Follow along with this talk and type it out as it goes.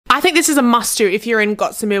I think this is a must do if you're in Koh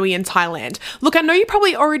Samui in Thailand. Look, I know you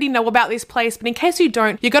probably already know about this place, but in case you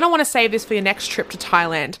don't, you're going to want to save this for your next trip to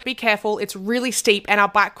Thailand. Be careful, it's really steep and our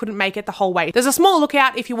bike couldn't make it the whole way. There's a small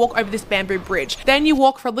lookout if you walk over this bamboo bridge. Then you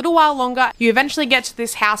walk for a little while longer, you eventually get to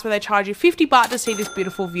this house where they charge you 50 baht to see this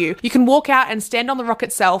beautiful view. You can walk out and stand on the rock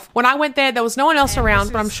itself. When I went there was no one else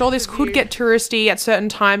around, but I'm sure this could get touristy at certain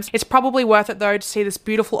times. It's probably worth it though to see this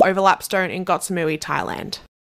beautiful overlap stone in Koh Samui, Thailand.